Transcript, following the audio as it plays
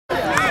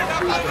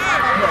Go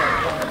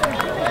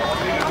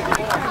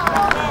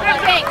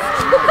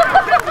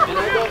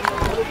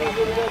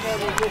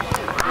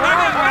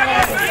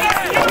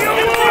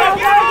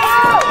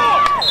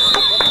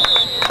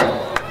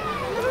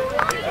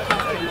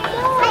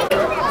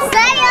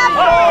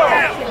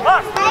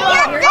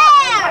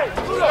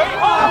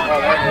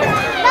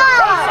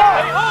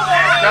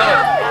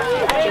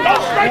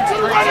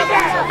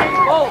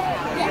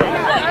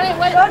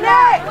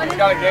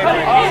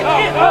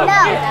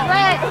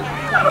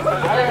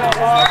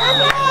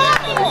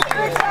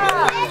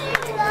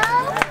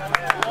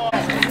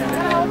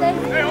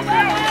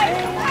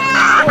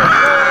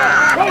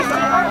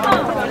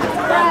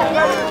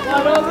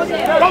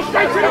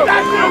straight to the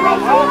backfield,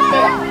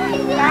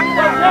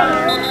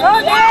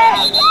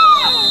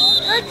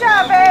 good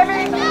job, baby.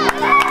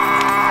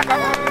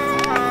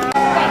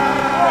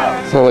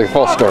 Sounds like a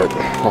false start.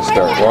 False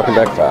start. Walking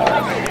back 5.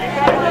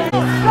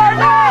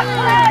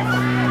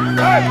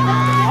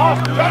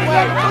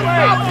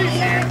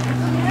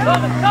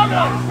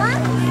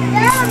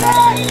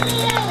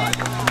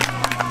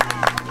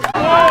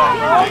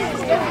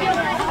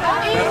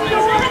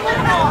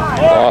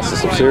 Lost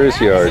some serious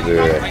yards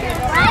there.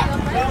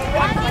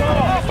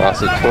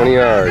 Lost it 20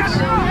 yards.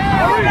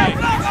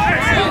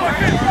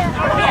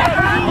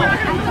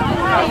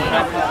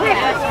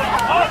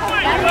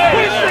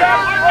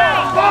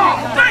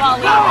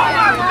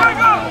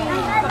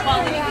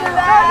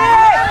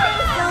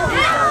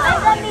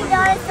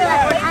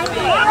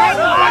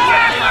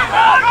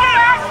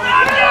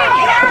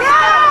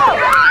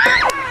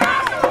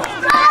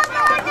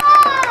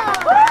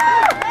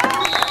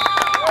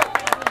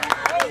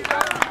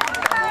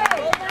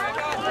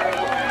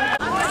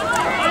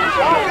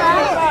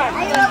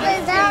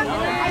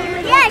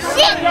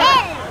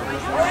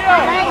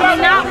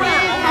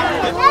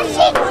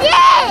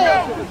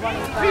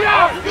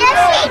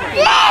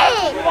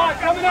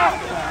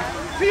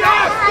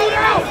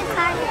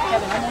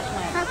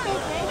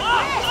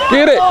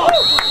 Get it! Right,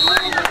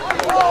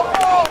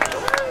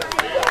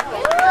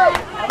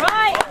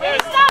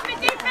 stop it,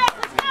 defense.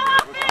 Let's go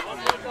offense.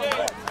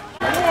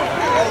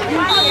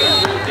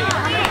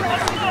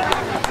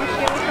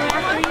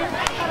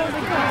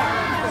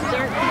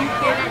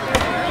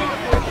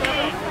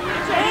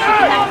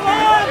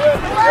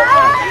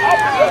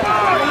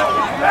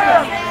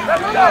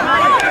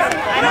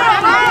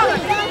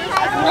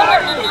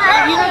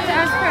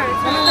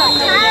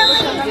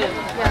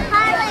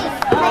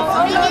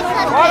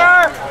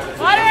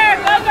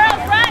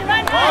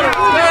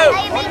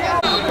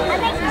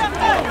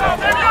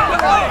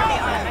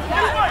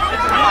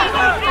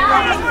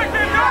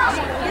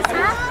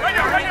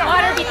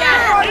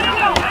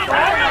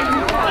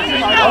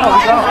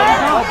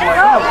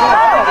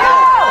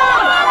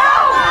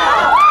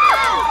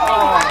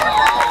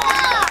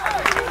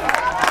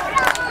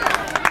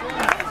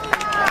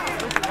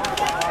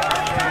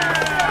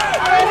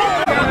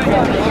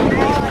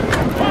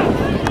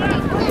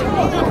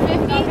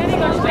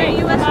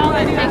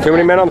 Too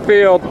many men on the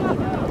field.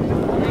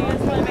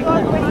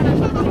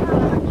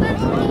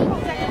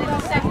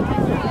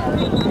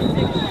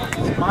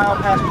 Mile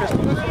past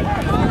Crystal.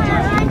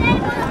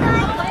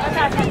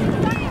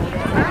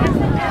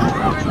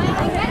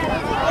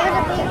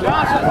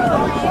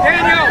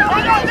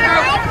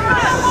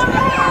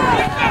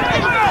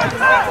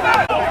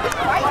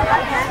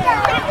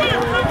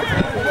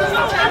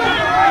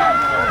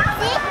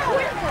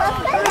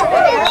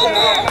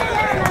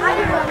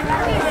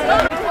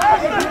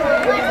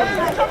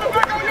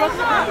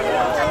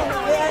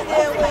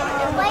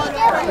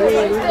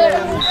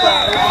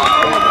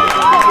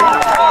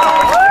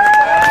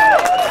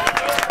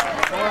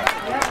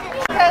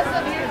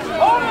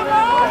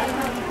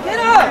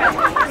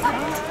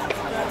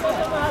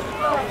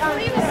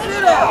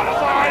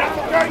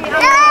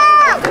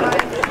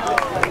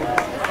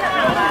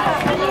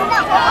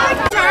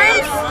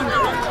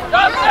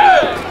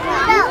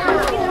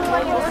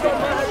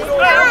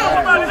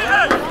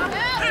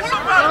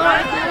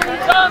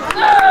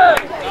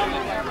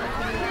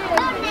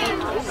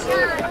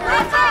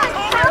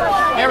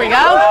 Here we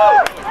go.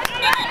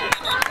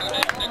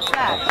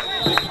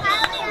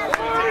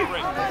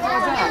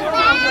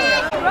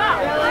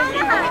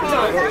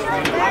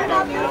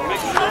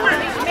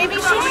 Maybe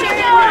she should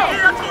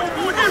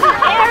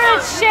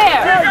Aaron,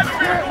 share.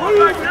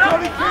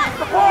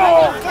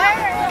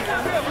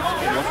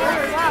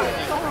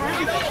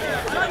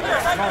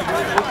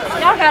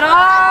 Y'all got all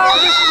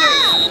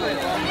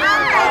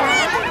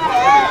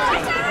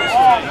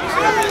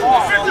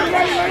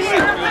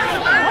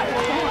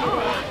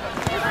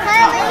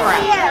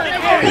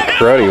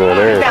Cruddy one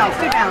there. Get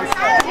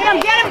him,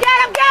 get him, get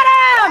him, get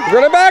him!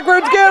 Run it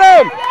backwards, get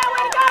him!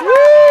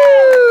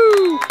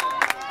 Woo!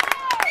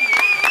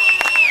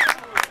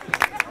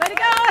 Way to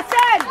go,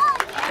 Austin!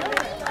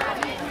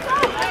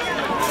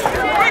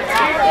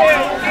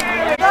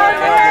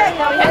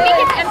 I think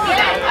it's empty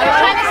now. I was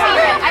trying to see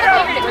it. I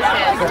figured it was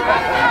his.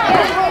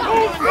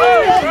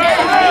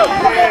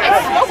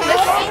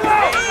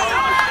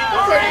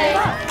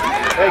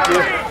 Thank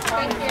you.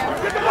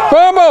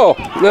 Fumble!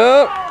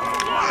 No.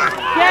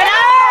 Get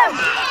him!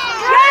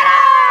 Get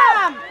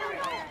him!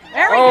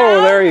 There we go.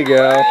 Oh, there you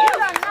go.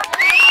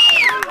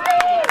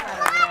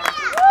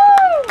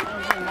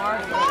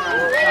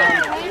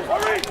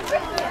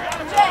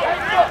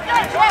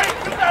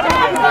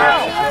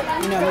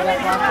 You know who that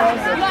block was?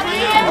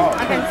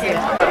 I can see it.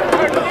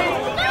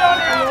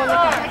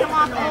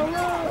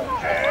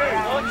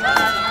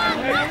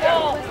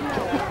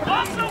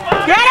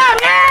 Get him!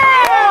 Yeah!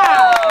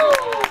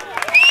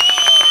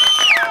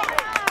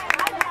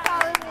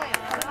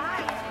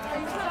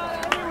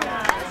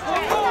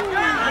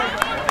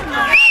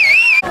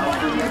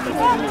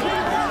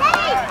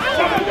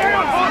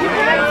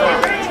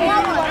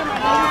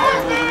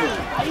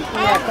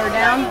 Yeah, third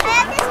down.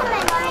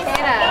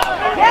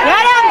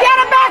 Get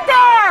him back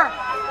there!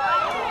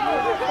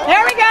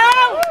 There we go!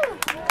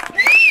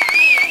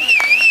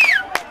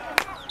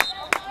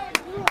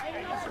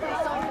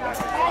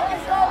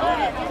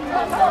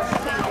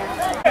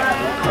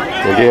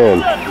 Again.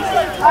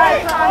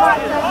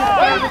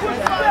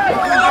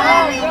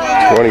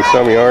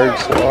 20-some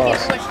yards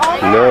lost.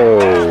 No.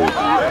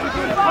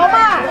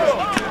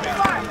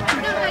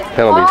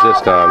 Penalties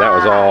this time. That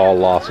was all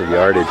loss of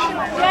yardage.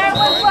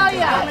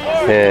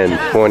 10,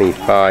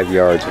 25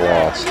 yards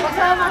lost.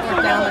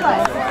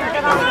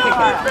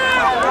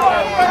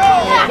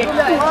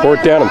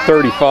 Fourth down and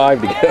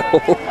 35 to go.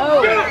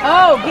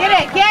 Oh, get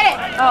it, get it.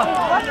 Oh.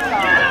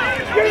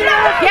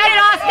 Get it,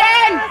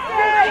 Austin.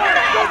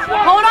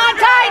 Hold on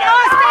tight,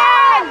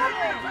 Austin.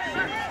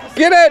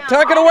 Get it,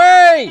 tuck it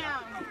away.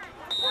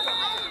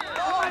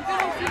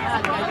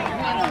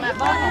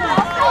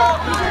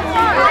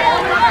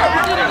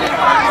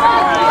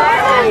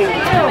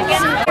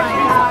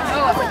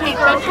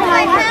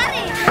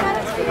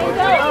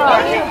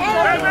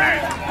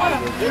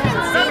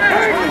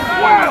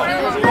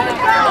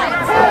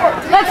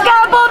 Let's go,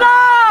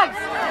 Bulldogs!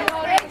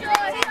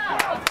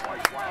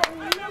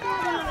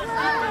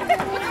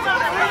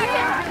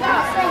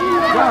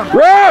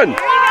 Run!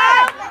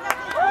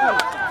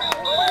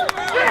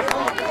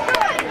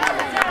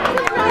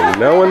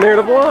 No one there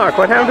to block.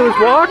 What happened to his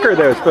blocker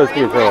that was supposed to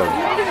be in front of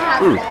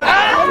him?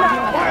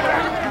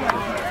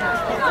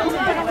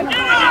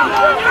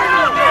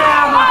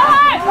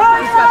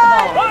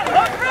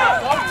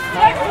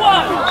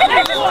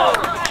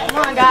 Come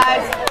on,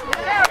 guys.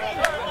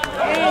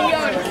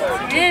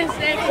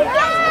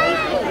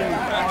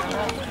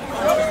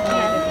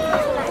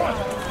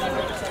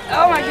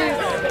 Oh my goodness.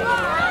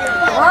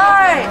 All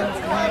right.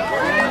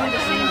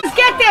 Let's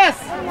get this.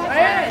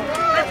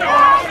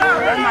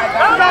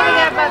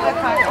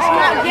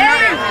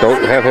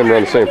 Don't have him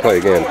run the same play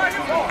again.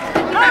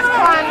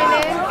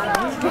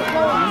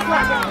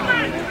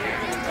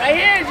 Right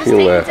here, just He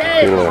left.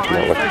 He left.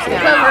 Not left.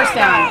 First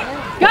down.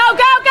 Go,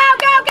 go, go,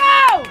 go, go!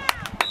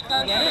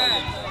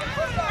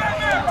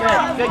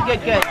 Good, good,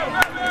 good, good.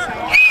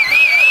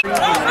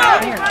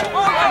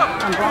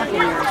 I'm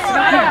blocking yours.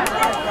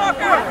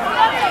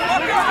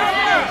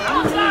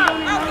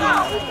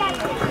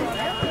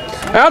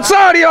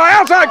 Outside, Eli!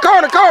 Outside!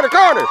 Corner! Corner!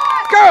 Corner!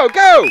 Go!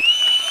 Go!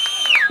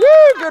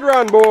 Woo! Good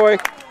run, boy.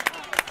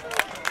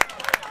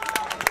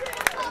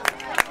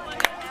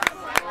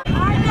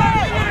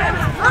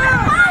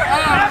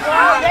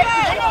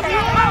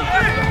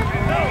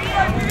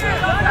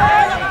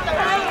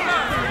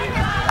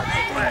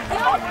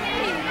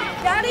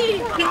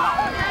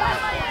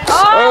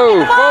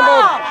 Oh,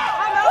 fumble!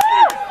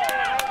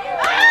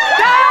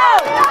 Go!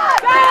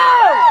 Go!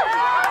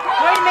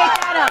 Way to make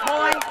that up,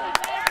 boy.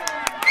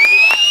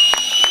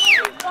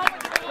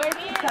 Way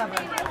to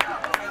cover.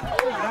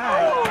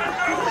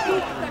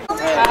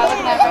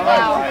 Looking at it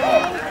now.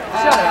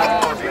 Shut up.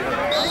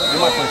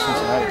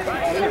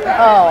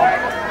 Oh.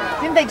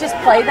 Didn't they just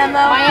play them,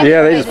 though?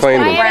 Yeah, they just played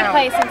them. Miami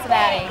plays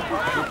Cincinnati.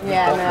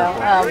 Yeah,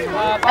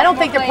 no. I don't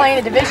think they're playing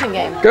a division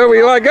game. Go,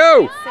 Eli!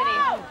 Go! City.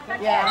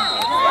 Yeah.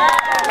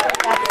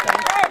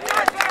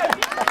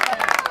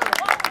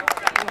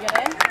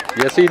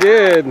 Yes, he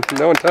did.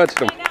 No one touched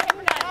him.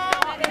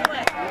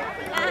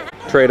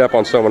 Trade up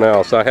on someone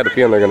else. I had a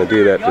feeling they're going to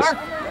do that this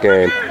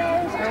game.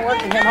 They're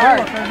working him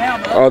hard.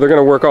 Oh, they're going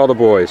to work all the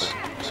boys,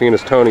 seeing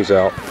as Tony's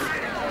out.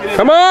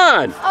 Come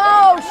on!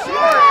 Oh,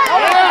 sure.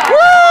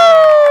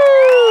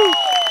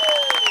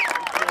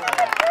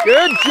 Woo!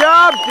 Good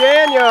job,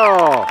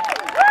 Daniel!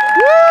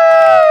 Woo!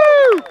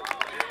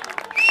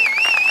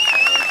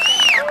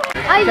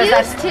 I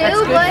Because used to, that's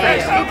good but for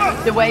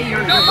you. The way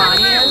your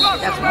body is,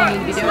 that's what you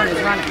need to be doing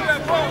is running.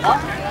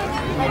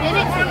 I did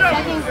it in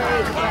second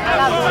grade. I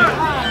got bullied.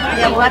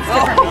 Yeah, well, that's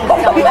different because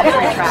it's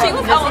elementary track. This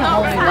is a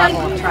whole new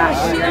level of track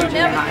when you're in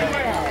junior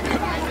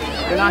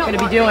high. You're not going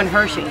to be doing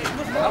Hershey.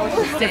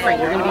 It's different.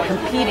 You're going to be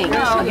competing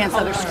against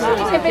other schools.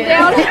 Oh,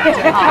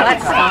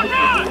 that's stunk.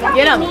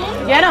 Get him.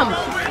 Get him.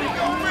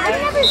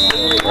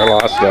 I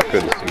lost it. I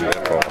couldn't see that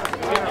ball.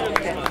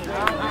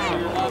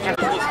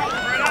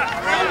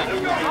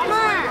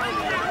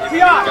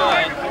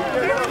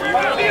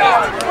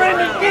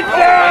 Brendan, get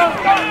down!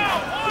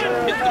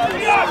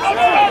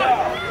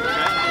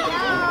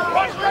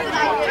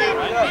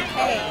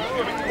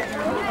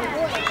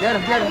 Get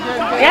him. Get him. Get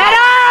him. Get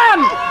him.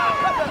 him!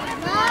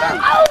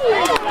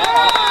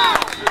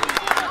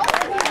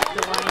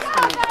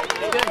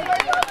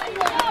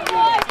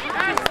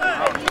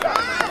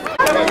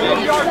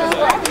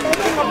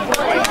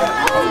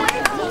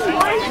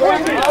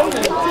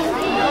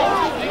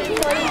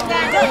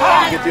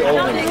 Get the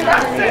old one.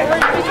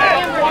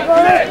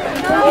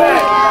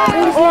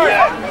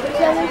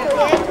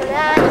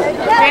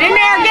 Get in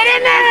there! Get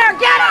in there!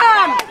 Get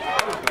him!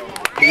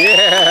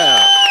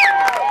 Yeah.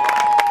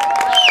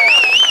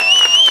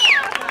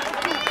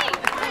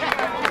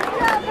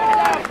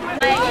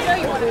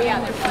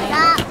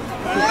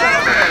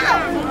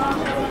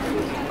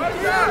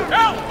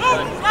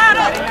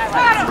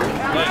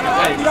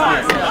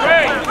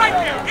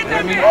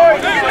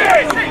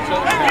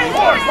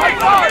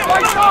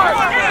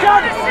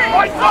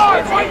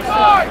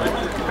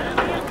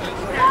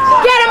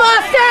 Get him,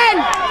 Austin!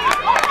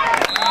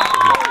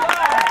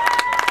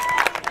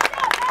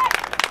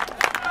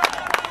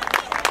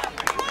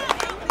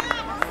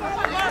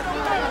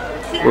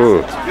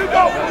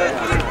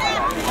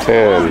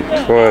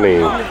 10, 20,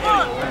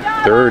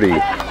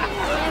 30.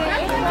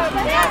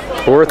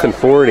 4th and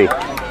 40.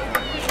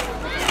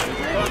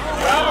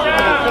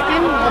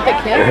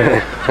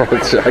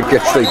 I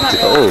guess they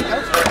don't.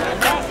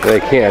 They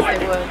can't.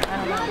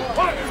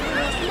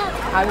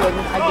 I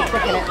wouldn't. I'd be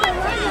kicking it.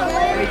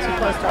 Way too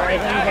close to our right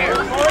hair.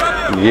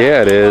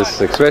 Yeah, it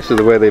is. Especially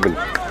the way they've been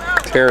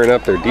tearing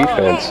up their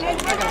defense.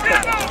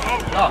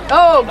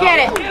 Oh, get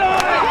it!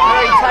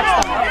 Already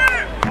touched them.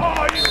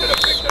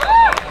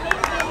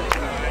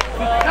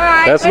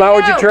 Right, That's not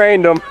what you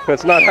trained them.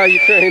 That's not how you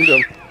trained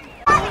them.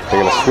 They're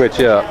going to switch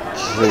up.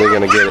 And they're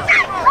going to get it.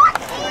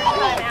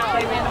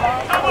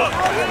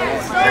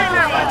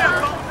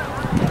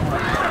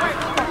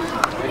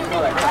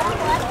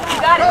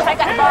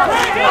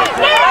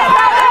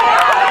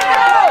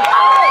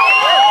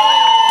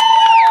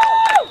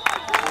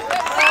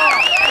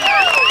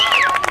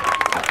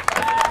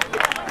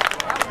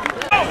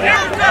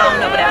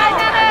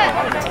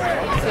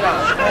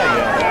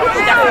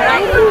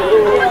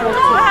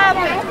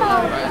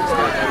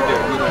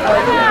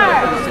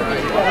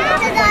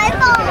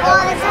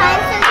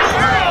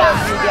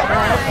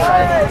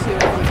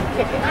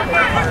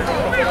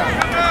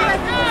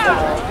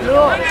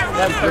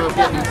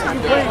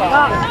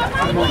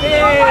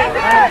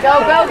 Go,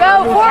 go,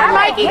 go! Forward,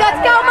 Mikey!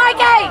 Let's go,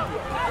 Mikey!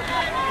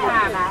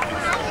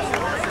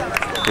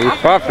 He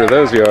fought for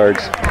those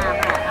yards.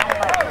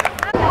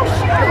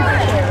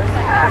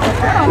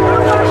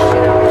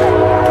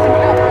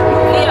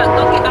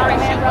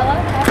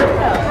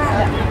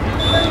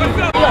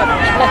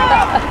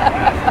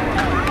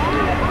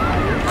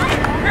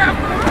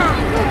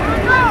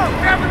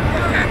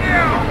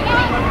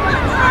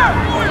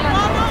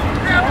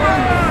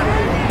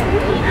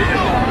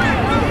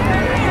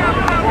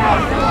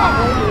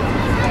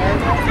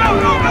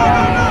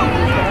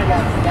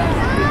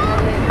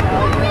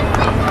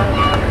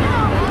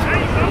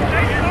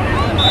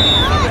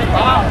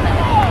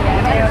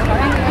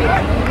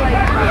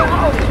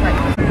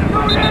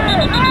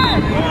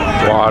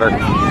 Water.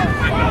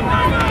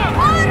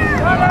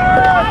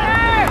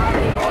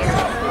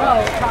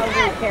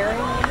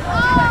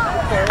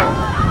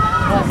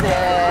 Was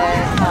it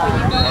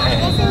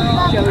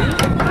Jody?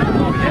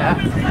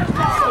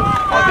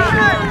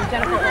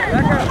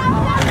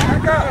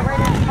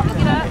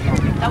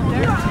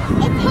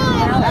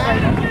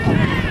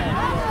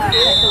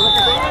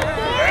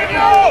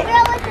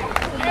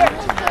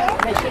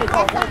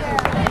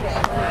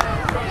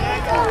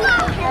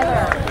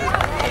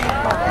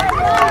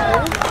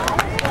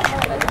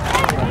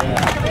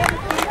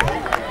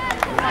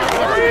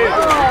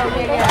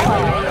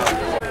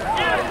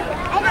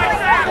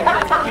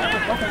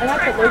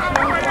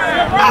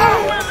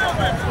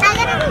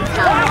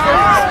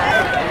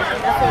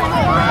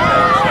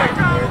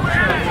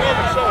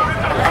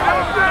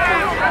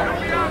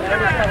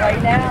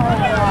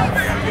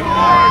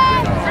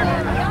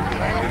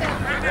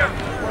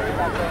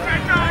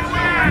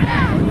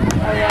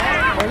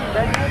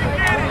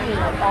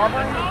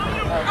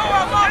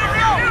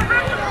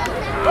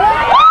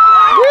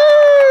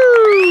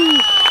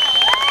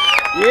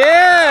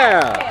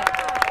 Yeah.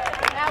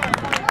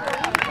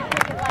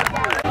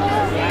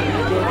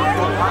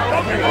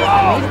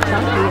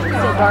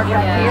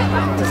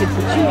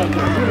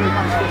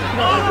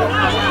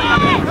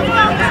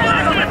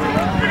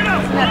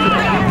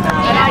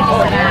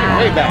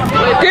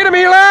 Get him,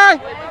 Eli!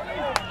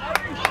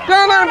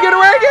 Don't let him get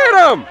away, get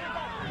him!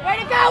 Way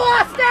to go,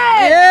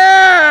 Austin!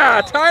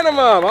 Yeah! Tied him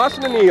up,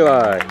 Austin and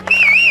Eli.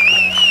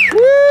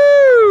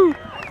 Woo!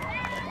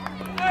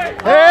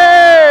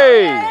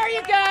 Hey! There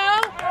you go!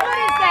 What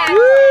is that?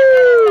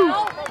 Woo!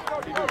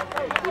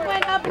 He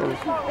went up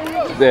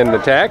and Then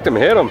attacked him,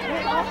 hit him.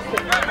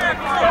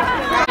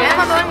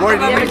 Boy,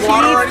 do you need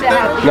water or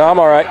anything? No, I'm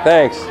all right,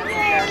 thanks.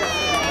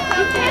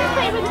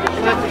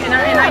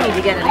 And I need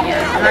to get it again.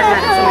 I'm not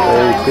mad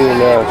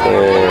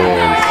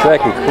 32-0.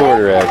 Second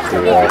quarter,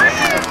 actually.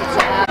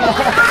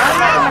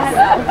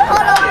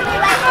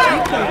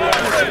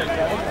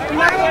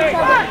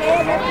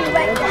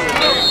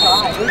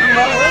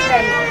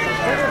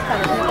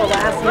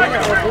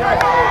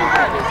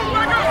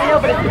 know,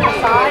 but if you're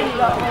inside, you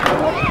go.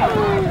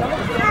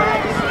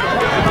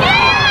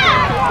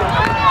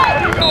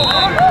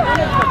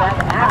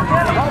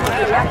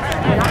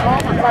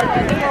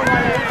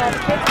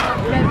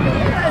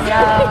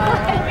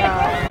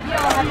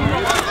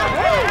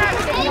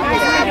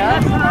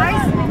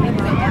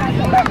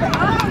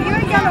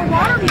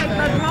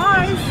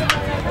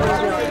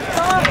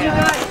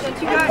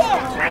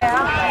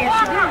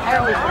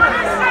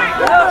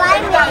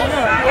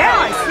 Yeah,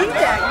 I see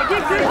that. You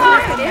did good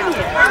work, didn't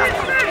you?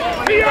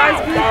 You guys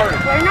did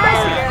very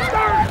nice.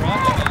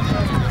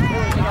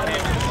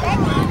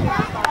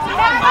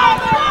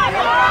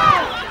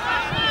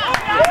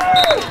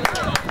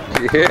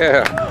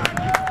 Yeah.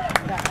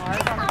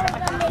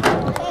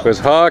 It was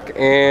Huck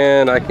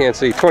and I can't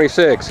see,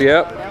 26,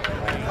 yep.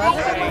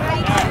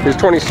 He's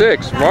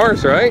 26,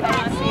 Mars, right?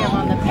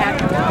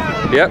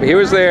 Yep, he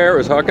was there. It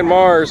was Huck and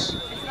Mars.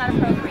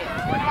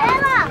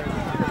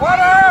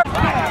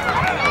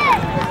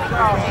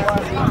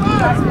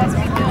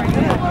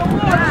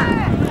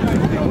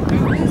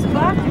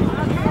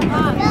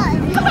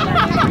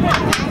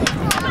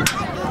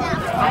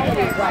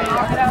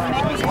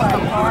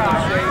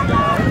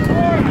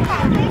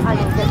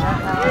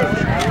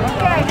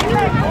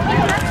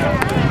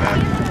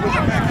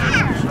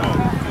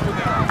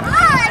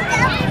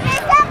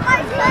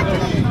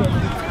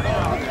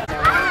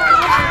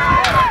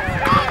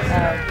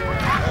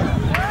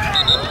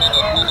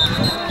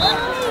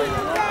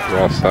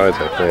 Offsides,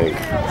 I think.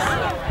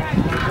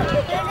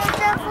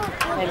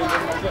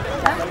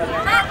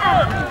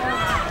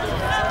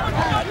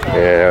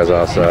 Yeah, that was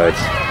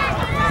offsides.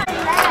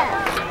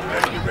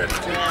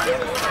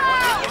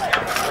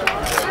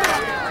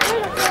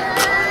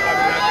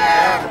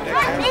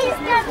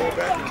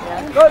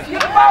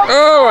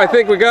 Oh, I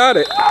think we got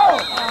it.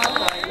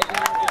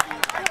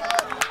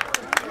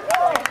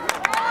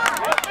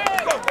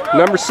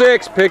 Number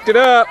 6 picked it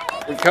up.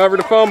 Recovered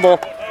a fumble.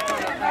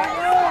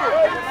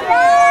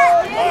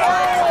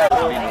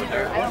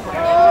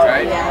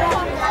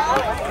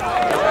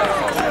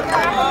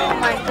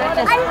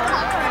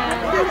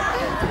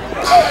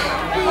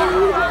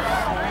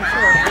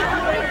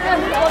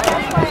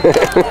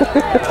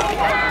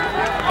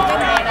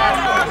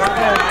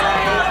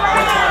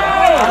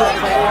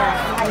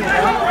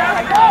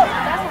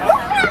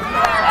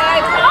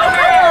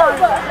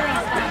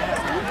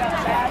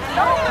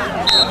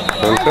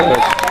 Okay.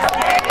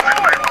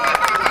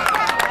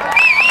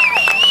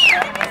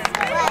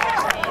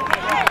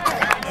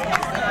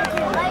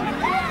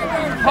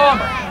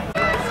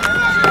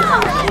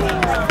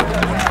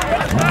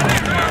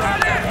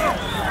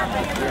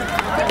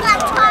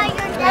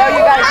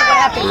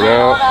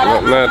 No,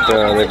 not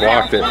they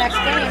blocked it. Next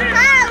game. You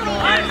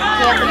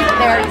can't leave it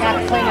there, you have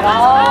to clean it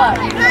all up.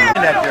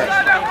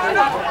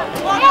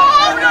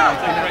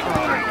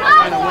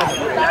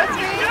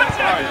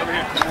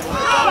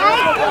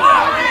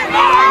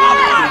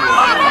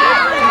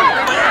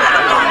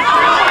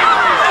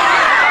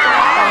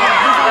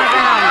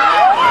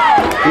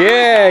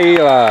 Yeah,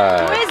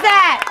 Eli. Who is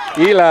that?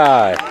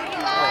 Eli. Is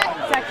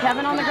that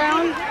Kevin on the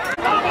ground?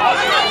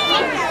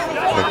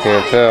 I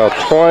can't tell.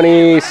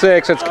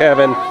 26, it's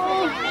Kevin.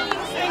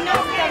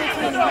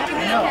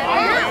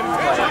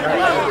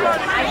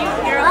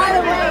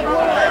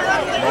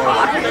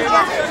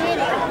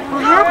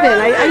 What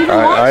happened?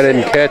 I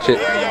didn't catch it.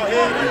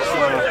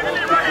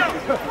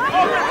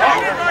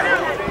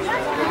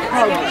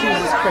 Oh,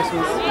 Jesus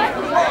Christmas.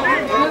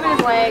 Moving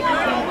his leg.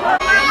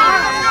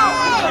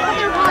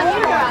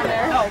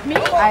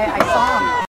 I saw him.